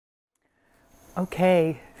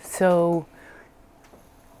Okay, so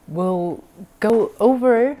we'll go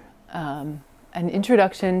over an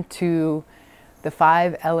introduction to the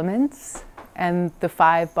 5 elements and the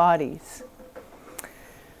 5 bodies.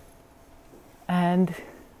 And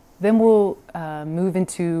then we'll move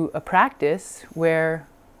into a practice where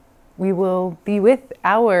we will be with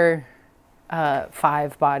our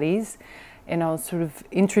 5 bodies, and I'll sort of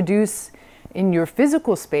introduce in your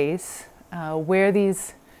physical space where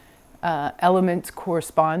these elements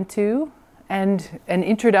correspond to, and an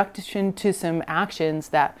introduction to some actions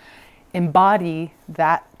that embody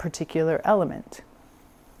that particular element.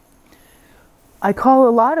 I call a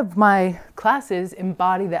lot of my classes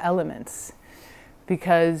Embody the Elements,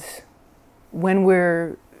 because when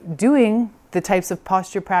we're doing the types of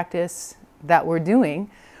posture practice that we're doing,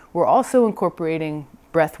 we're also incorporating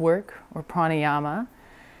breath work or pranayama,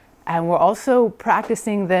 and we're also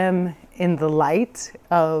practicing them in the light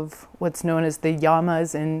of what's known as the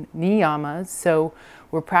yamas and niyamas. So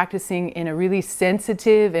we're practicing in a really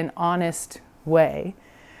sensitive and honest way.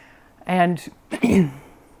 And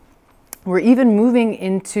we're even moving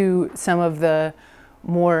into some of the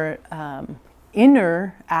more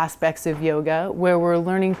inner aspects of yoga, where we're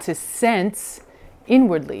learning to sense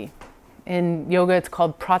inwardly. In yoga, it's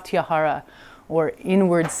called pratyahara, or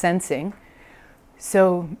inward sensing.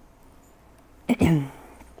 So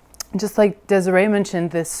just like Desiree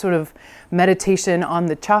mentioned, this sort of meditation on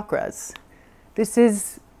the chakras, this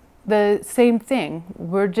is the same thing.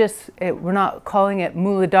 We're not calling it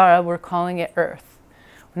Muladhara, we're calling it earth.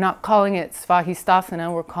 We're not calling it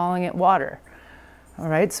Svadhisthasana, we're calling it water. All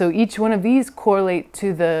right, so each one of these correlate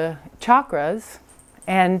to the chakras,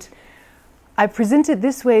 and I present it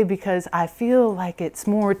this way because I feel like it's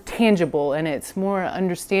more tangible and it's more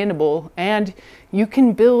understandable, and you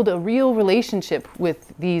can build a real relationship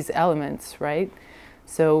with these elements, right?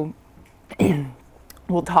 So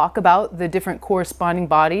we'll talk about the different corresponding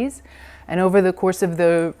bodies, and over the course of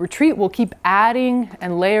the retreat, we'll keep adding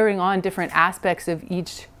and layering on different aspects of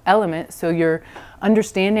each element, so your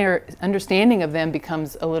understanding of them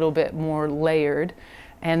becomes a little bit more layered.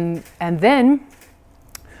 And then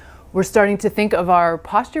we're starting to think of our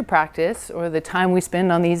posture practice, or the time we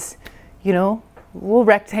spend on these, little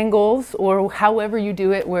rectangles, or however you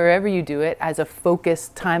do it, wherever you do it, as a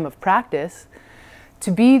focused time of practice, to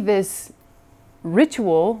be this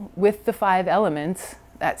ritual with the 5 elements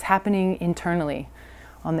that's happening internally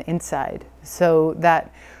on the inside, so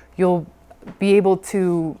that you'll be able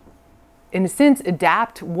to, in a sense,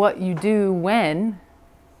 adapt what you do when.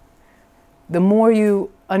 The more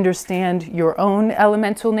you understand your own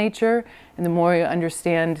elemental nature, and the more you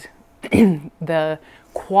understand the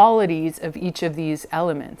qualities of each of these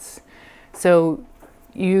elements. So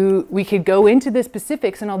we could go into the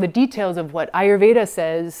specifics and all the details of what Ayurveda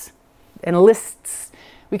says and lists.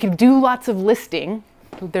 We could do lots of listing.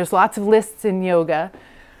 There's lots of lists in yoga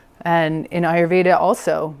and in Ayurveda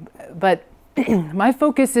also. But my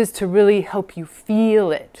focus is to really help you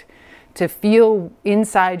feel it, to feel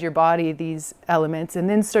inside your body these elements, and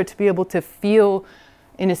then start to be able to feel,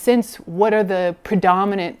 in a sense, what are the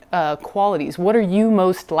predominant qualities? What are you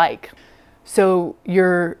most like? So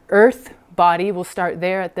your earth body, we'll start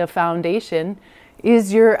there at the foundation,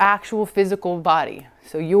 is your actual physical body.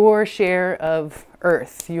 So your share of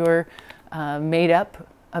earth, you're made up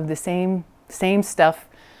of the same stuff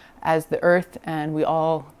as the earth, and we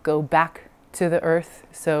all go back to the earth.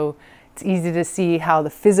 So it's easy to see how the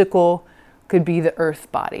physical could be the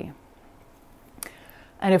earth body.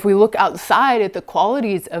 And if we look outside at the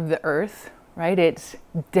qualities of the earth, right, it's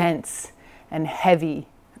dense and heavy,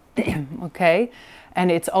 okay?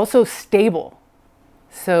 And it's also stable.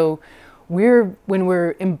 So when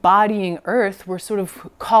we're embodying earth, we're sort of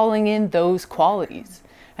calling in those qualities.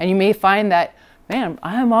 And you may find that, man,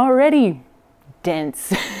 I'm already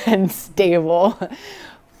dense and stable.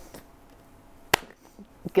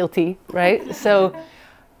 Guilty, right? So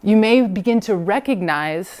you may begin to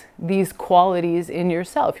recognize these qualities in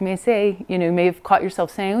yourself. You may say, you may have caught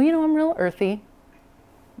yourself saying, oh, I'm real earthy.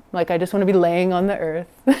 Like, I just want to be laying on the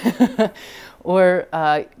earth. Or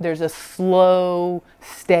there's a slow,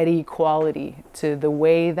 steady quality to the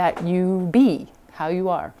way that you be, how you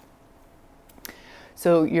are.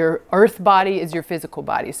 So your earth body is your physical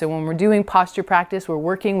body. So when we're doing posture practice, we're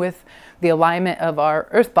working with the alignment of our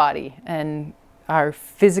earth body and our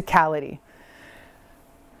physicality.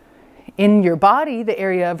 In your body, the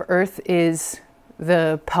area of earth is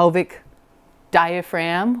the pelvic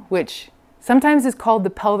diaphragm, which sometimes is called the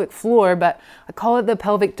pelvic floor, but I call it the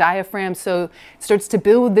pelvic diaphragm, so it starts to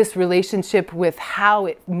build this relationship with how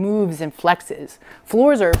it moves and flexes.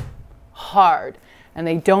 Floors are hard, and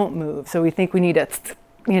they don't move. So we think we need to,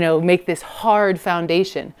 make this hard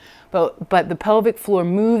foundation. But the pelvic floor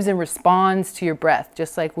moves and responds to your breath,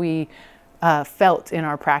 just like we felt in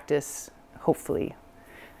our practice, hopefully,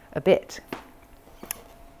 a bit.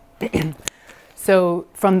 So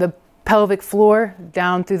from the pelvic floor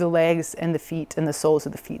down through the legs and the feet and the soles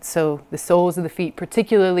of the feet. So the soles of the feet,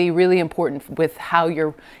 particularly really important with how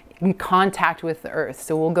you're in contact with the earth.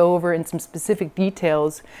 So we'll go over in some specific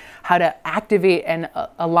details how to activate and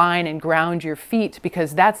align and ground your feet,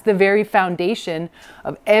 because that's the very foundation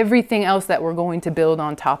of everything else that we're going to build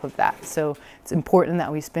on top of that. So it's important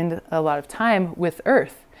that we spend a lot of time with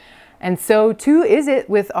earth. And so too is it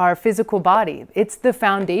with our physical body. It's the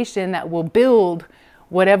foundation that will build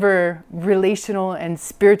whatever relational and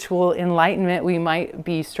spiritual enlightenment we might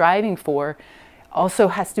be striving for. Also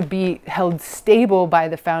has to be held stable by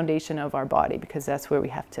the foundation of our body, because that's where we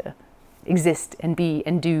have to exist and be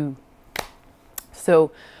and do.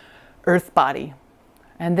 So earth body.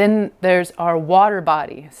 And then there's our water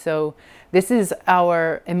body. So this is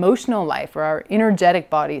our emotional life, or our energetic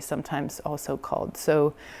body, sometimes also called.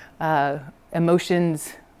 So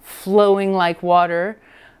emotions flowing like water.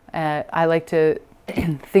 I like to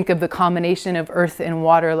think of the combination of earth and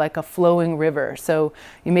water like a flowing river. So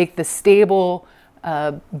you make the stable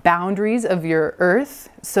boundaries of your earth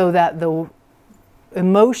so that the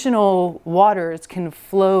emotional waters can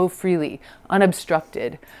flow freely,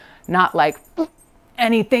 unobstructed, not like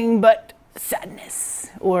anything but sadness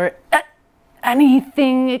or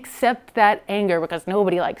anything except that anger, because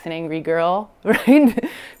nobody likes an angry girl, right?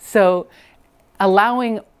 So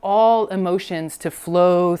allowing all emotions to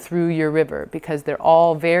flow through your river, because they're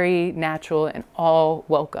all very natural and all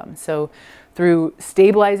welcome. So through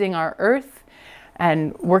stabilizing our earth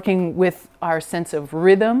and working with our sense of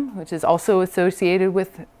rhythm, which is also associated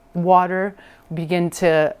with water, we begin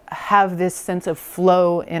to have this sense of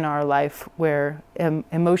flow in our life where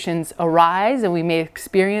emotions arise, and we may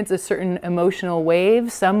experience a certain emotional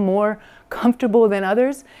wave, some more comfortable than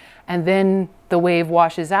others, and then the wave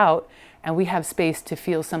washes out and we have space to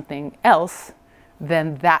feel something else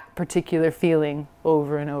than that particular feeling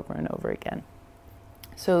over and over and over again.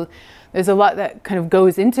 So there's a lot that kind of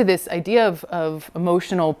goes into this idea of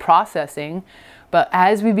emotional processing. But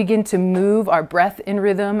as we begin to move our breath in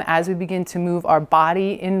rhythm, as we begin to move our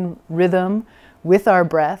body in rhythm with our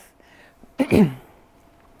breath,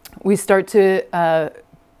 we start to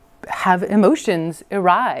have emotions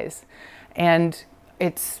arise. And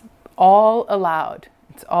it's all allowed.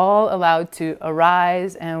 It's all allowed to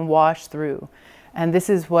arise and wash through. And this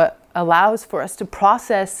is what allows for us to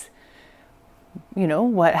process,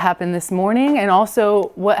 what happened this morning, and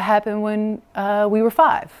also what happened when we were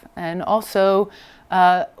 5, and also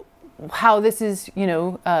how this is,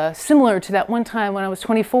 similar to that one time when I was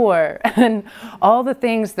 24, and all the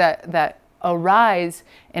things that arise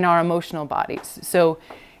in our emotional bodies. So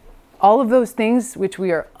all of those things which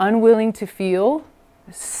we are unwilling to feel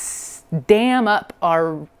dam up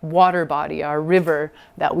our water body, our river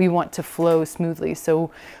that we want to flow smoothly.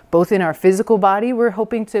 So both in our physical body, we're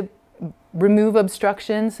hoping to remove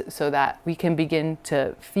obstructions so that we can begin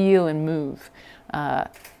to feel and move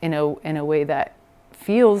in a way that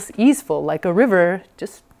feels easeful, like a river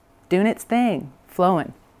just doing its thing,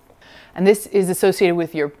 flowing. And this is associated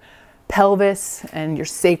with your pelvis and your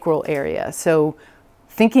sacral area. So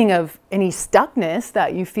thinking of any stuckness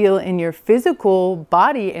that you feel in your physical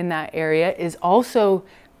body in that area is also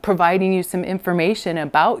providing you some information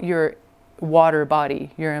about your water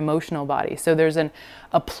body, your emotional body. So there's a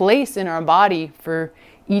place in our body for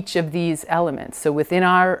each of these elements. So within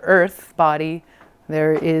our earth body,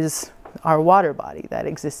 there is our water body that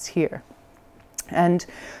exists here. And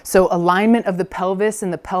so alignment of the pelvis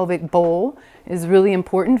and the pelvic bowl is really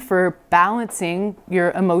important for balancing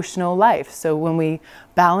your emotional life. So when we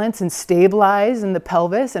balance and stabilize in the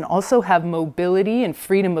pelvis and also have mobility and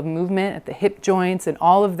freedom of movement at the hip joints, and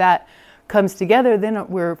all of that comes together, then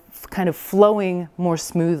we're kind of flowing more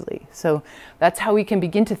smoothly. So that's how we can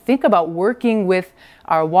begin to think about working with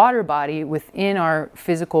our water body within our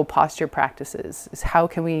physical posture practices. Is how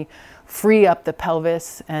can we free up the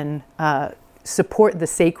pelvis and support the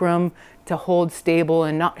sacrum to hold stable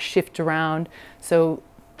and not shift around. So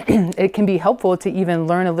it can be helpful to even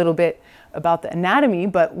learn a little bit about the anatomy,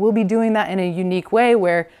 but we'll be doing that in a unique way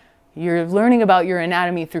where you're learning about your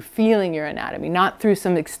anatomy through feeling your anatomy, not through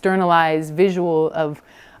some externalized visual of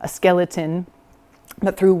a skeleton,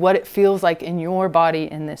 but through what it feels like in your body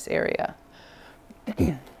in this area.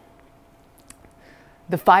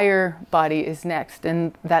 The fire body is next,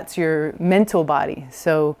 and that's your mental body.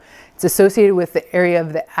 So it's associated with the area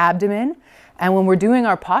of the abdomen, And when we're doing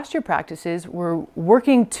our posture practices, we're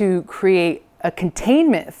working to create a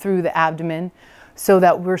containment through the abdomen so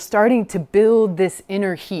that we're starting to build this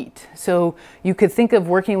inner heat. So you could think of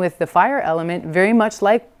working with the fire element very much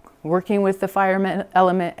like working with the fire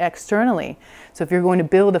element externally. So if you're going to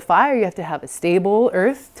build a fire, you have to have a stable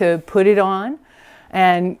earth to put it on.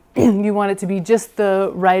 And you want it to be just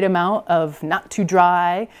the right amount of not too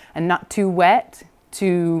dry and not too wet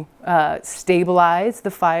to stabilize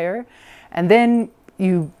the fire. And then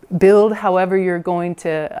you build however you're going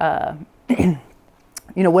to,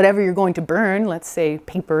 whatever you're going to burn, let's say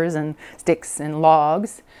papers and sticks and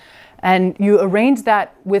logs. And you arrange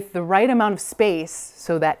that with the right amount of space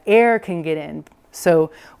so that air can get in. So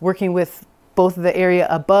working with both the area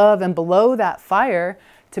above and below that fire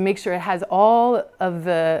to make sure it has all of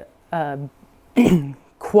the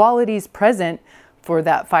qualities present for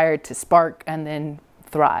that fire to spark and then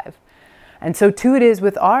thrive. And so too it is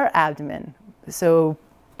with our abdomen. So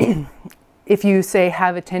if you say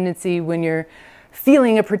have a tendency when you're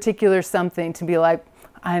feeling a particular something to be like,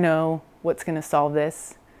 I know what's going to solve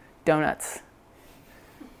this. Donuts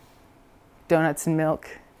and milk,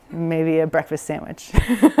 maybe a breakfast sandwich.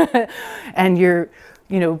 And you're,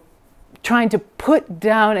 trying to put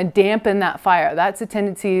down and dampen that fire. That's a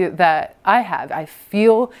tendency that I have. I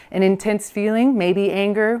feel an intense feeling, maybe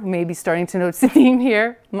anger, maybe starting to notice a theme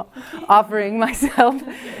here, offering myself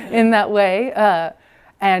in that way.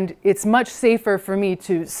 And it's much safer for me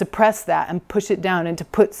to suppress that and push it down and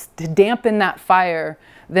to dampen that fire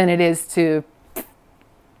than it is to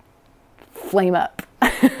flame up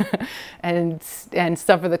and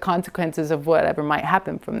suffer the consequences of whatever might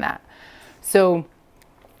happen from that. So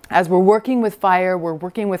as we're working with fire, we're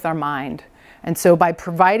working with our mind. And so by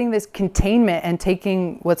providing this containment and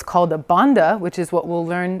taking what's called a bandha, which is what we'll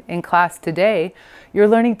learn in class today, you're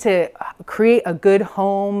learning to create a good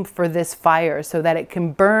home for this fire so that it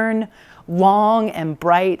can burn long and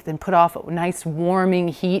bright and put off a nice warming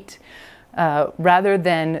heat rather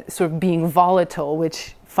than sort of being volatile,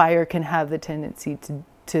 which fire can have the tendency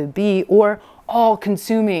to be, or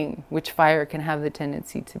all-consuming, which fire can have the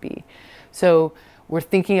tendency to be. So we're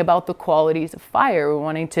thinking about the qualities of fire. We're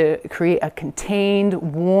wanting to create a contained,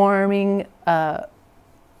 warming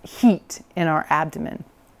heat in our abdomen.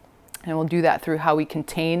 And we'll do that through how we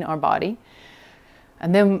contain our body.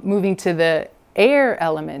 And then moving to the air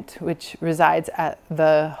element, which resides at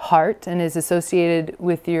the heart and is associated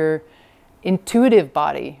with your intuitive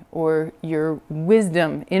body or your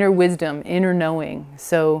wisdom, inner knowing.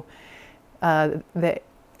 So the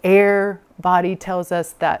air body tells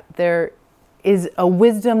us that there is a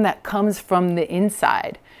wisdom that comes from the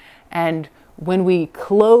inside. And when we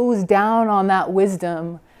close down on that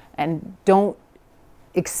wisdom and don't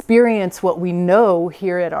experience what we know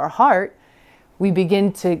here at our heart, we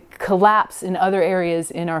begin to collapse in other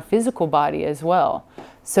areas in our physical body as well.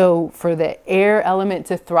 So for the air element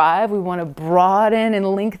to thrive, we want to broaden and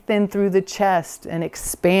lengthen through the chest and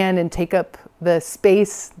expand and take up the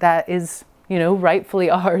space that is,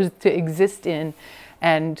 rightfully ours to exist in,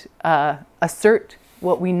 and assert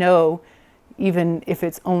what we know, even if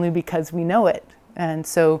it's only because we know it. And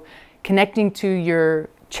so connecting to your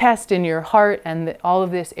chest and your heart and all of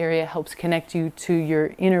this area helps connect you to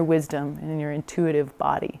your inner wisdom and your intuitive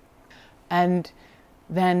body. And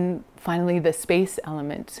then finally the space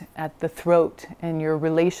element at the throat and your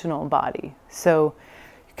relational body. So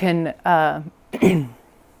you can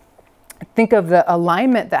think of the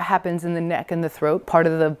alignment that happens in the neck and the throat, part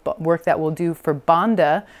of the work that we'll do for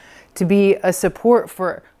bandha, to be a support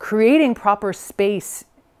for creating proper space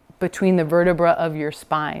between the vertebra of your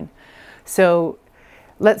spine. So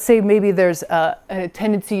let's say maybe there's a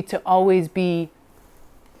tendency to always be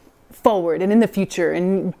forward and in the future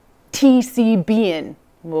and TCBing,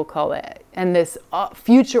 we'll call it, and this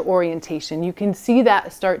future orientation. You can see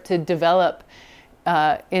that start to develop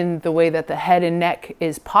in the way that the head and neck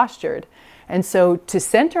is postured. And so to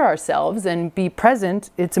center ourselves and be present,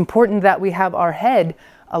 it's important that we have our head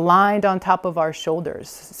aligned on top of our shoulders.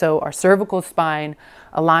 So our cervical spine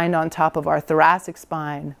aligned on top of our thoracic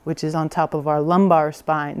spine, which is on top of our lumbar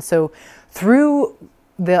spine. So through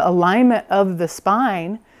the alignment of the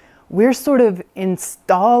spine, we're sort of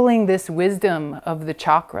installing this wisdom of the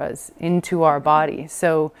chakras into our body.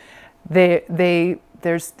 So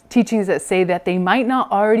there's teachings that say that they might not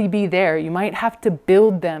already be there. You might have to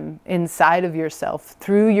build them inside of yourself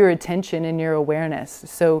through your attention and your awareness.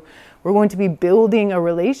 So we're going to be building a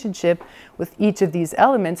relationship with each of these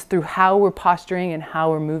elements through how we're posturing and how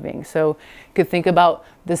we're moving. So you could think about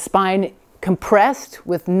the spine compressed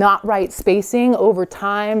with not right spacing over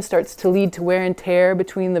time starts to lead to wear and tear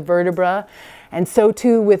between the vertebra. And so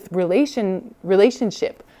too with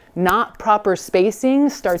relationship. Not proper spacing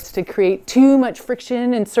starts to create too much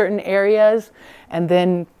friction in certain areas, and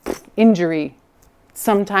then injury.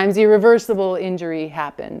 Sometimes irreversible injury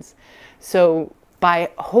happens. So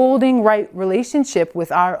by holding right relationship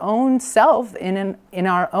with our own self in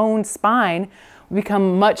our own spine, we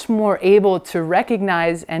become much more able to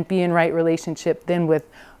recognize and be in right relationship than with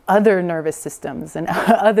other nervous systems and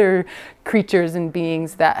other creatures and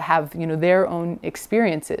beings that have, their own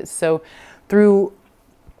experiences. So through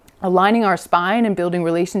aligning our spine and building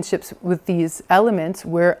relationships with these elements,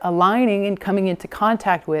 we're aligning and coming into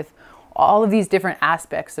contact with all of these different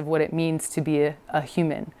aspects of what it means to be a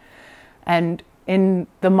human. And in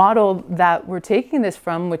the model that we're taking this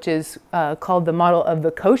from, which is called the model of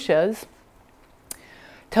the koshas,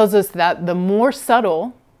 tells us that the more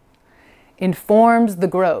subtle informs the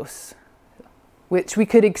gross, which we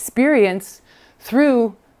could experience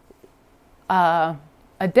through a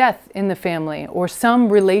death in the family or some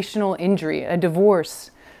relational injury, a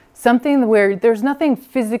divorce, something where there's nothing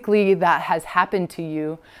physically that has happened to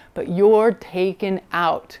you, but you're taken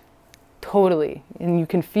out totally. And you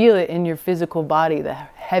can feel it in your physical body, the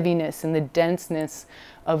heaviness and the denseness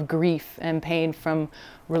of grief and pain from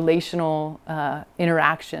relational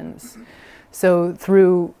interactions. So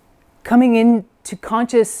through coming into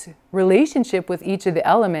conscious relationship with each of the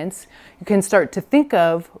elements, you can start to think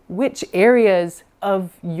of which areas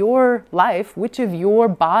of your life, which of your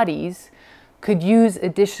bodies could use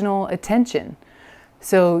additional attention.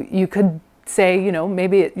 So you could say,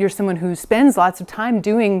 maybe you're someone who spends lots of time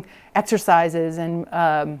doing exercises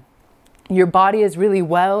and your body is really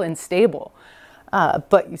well and stable.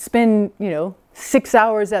 But you spend, 6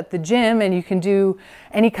 hours at the gym and you can do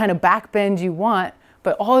any kind of back bend you want,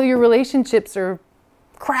 but all your relationships are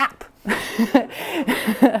crap.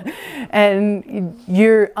 And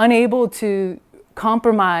you're unable to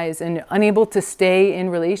compromise and unable to stay in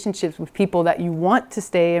relationships with people that you want to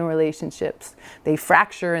stay in relationships. They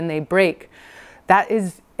fracture and they break. That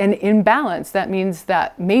is an imbalance. That means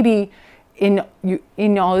that maybe in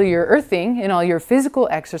all your earthing, in all your physical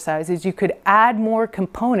exercises, you could add more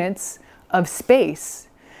components of space.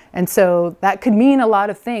 And so that could mean a lot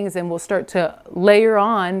of things, and we'll start to layer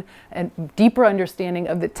on a deeper understanding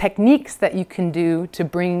of the techniques that you can do to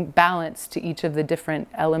bring balance to each of the different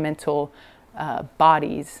elemental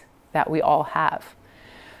bodies that we all have.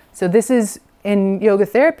 So this is, in yoga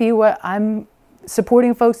therapy, what I'm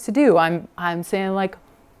supporting folks to do. I'm saying, like,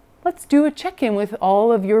 let's do a check-in with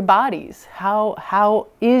all of your bodies. How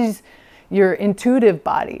is your intuitive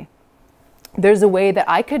body? There's a way that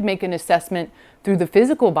I could make an assessment through the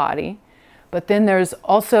physical body, but then there's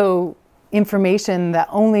also information that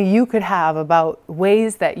only you could have about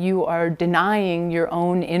ways that you are denying your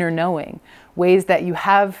own inner knowing, ways that you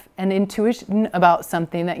have an intuition about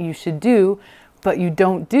something that you should do, but you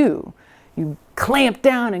don't do. You clamp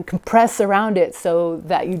down and compress around it so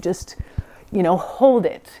that you just, hold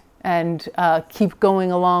it and keep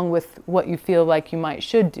going along with what you feel like you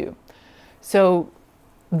should do. So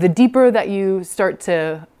the deeper that you start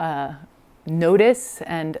to notice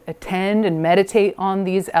and attend and meditate on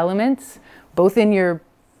these elements, both in your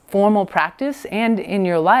formal practice and in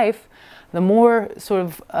your life, the more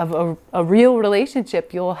sort of a real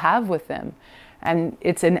relationship you'll have with them. And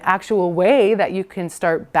it's an actual way that you can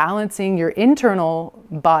start balancing your internal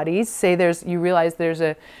bodies. Say you realize there's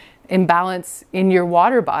an imbalance in your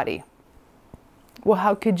water body. Well,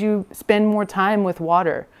 how could you spend more time with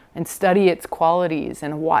water and study its qualities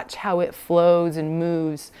and watch how it flows and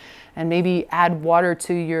moves, and maybe add water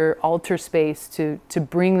to your altar space to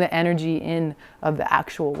bring the energy in of the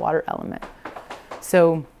actual water element.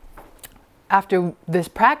 So after this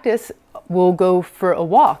practice, we'll go for a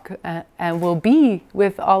walk and we'll be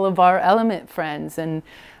with all of our element friends, and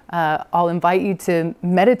I'll invite you to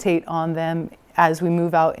meditate on them as we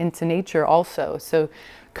move out into nature also. So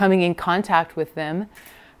coming in contact with them,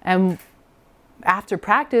 and after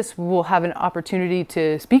practice, we'll have an opportunity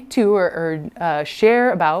to speak to or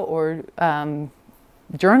share about or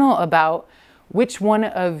journal about which one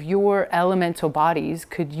of your elemental bodies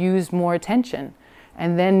could use more attention.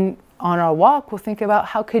 And then on our walk, we'll think about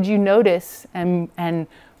how could you notice and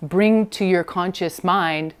bring to your conscious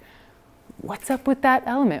mind, what's up with that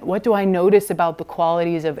element? What do I notice about the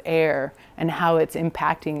qualities of air and how it's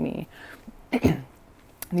impacting me?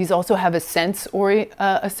 These also have a sense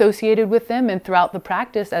associated with them, and throughout the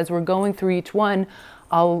practice, as we're going through each one,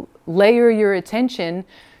 I'll layer your attention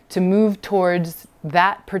to move towards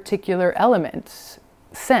that particular element's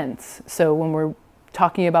sense. So when we're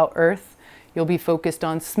talking about earth, you'll be focused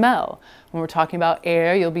on smell. When we're talking about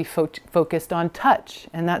air, you'll be focused on touch.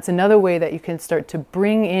 And that's another way that you can start to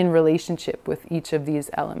bring in relationship with each of these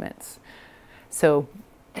elements. So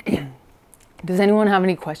does anyone have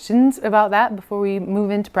any questions about that before we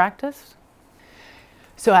move into practice?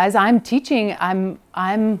 So as I'm teaching, in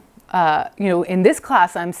this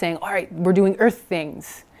class, I'm saying, all right, we're doing earth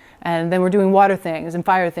things, and then we're doing water things and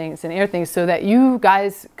fire things and air things, so that you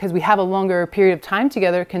guys, because we have a longer period of time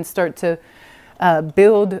together, can start to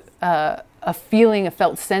build a feeling, a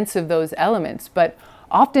felt sense of those elements. But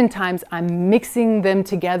oftentimes I'm mixing them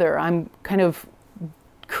together. I'm kind of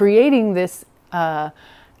creating this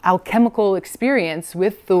alchemical experience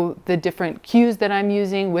with the different cues that I'm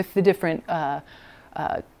using, with the different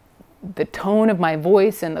the tone of my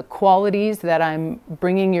voice and the qualities that I'm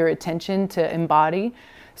bringing your attention to embody.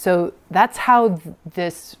 So that's how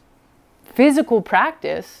this physical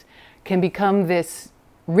practice can become this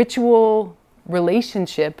ritual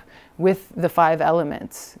relationship with the 5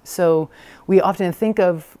 elements. So we often think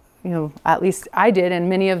of, at least I did, and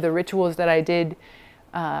many of the rituals that I did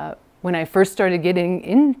when I first started getting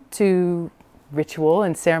into ritual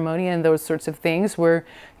and ceremony and those sorts of things were,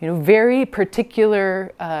 very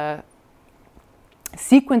particular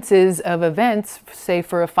sequences of events, say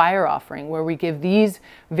for a fire offering, where we give these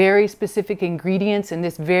very specific ingredients in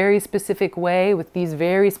this very specific way, with these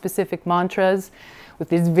very specific mantras, with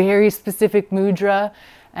this very specific mudra,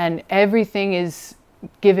 and everything is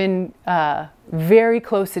given very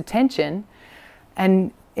close attention.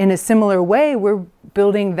 And in a similar way, we're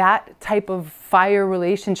building that type of fire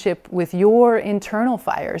relationship with your internal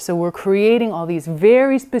fire. So we're creating all these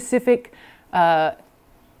very specific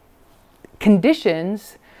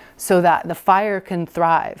conditions so that the fire can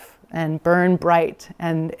thrive and burn bright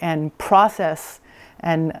and process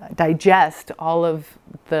and digest all of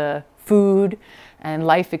the food and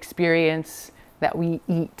life experience that we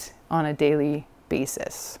eat on a daily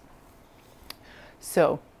basis.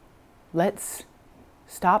 So let's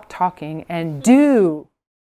stop talking and do.